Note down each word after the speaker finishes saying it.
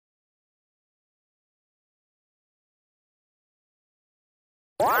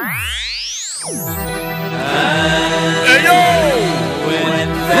Hey yo,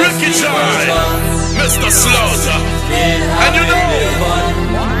 Rikki Mr.Slaughter, and you know,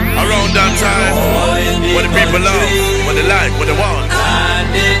 around that time, what the people love, what they like, what they want.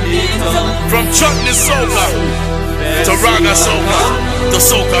 From chutney soca to raga soca, to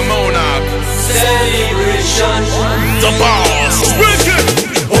soca monarch, the boss,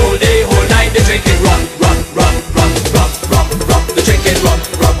 Rikki.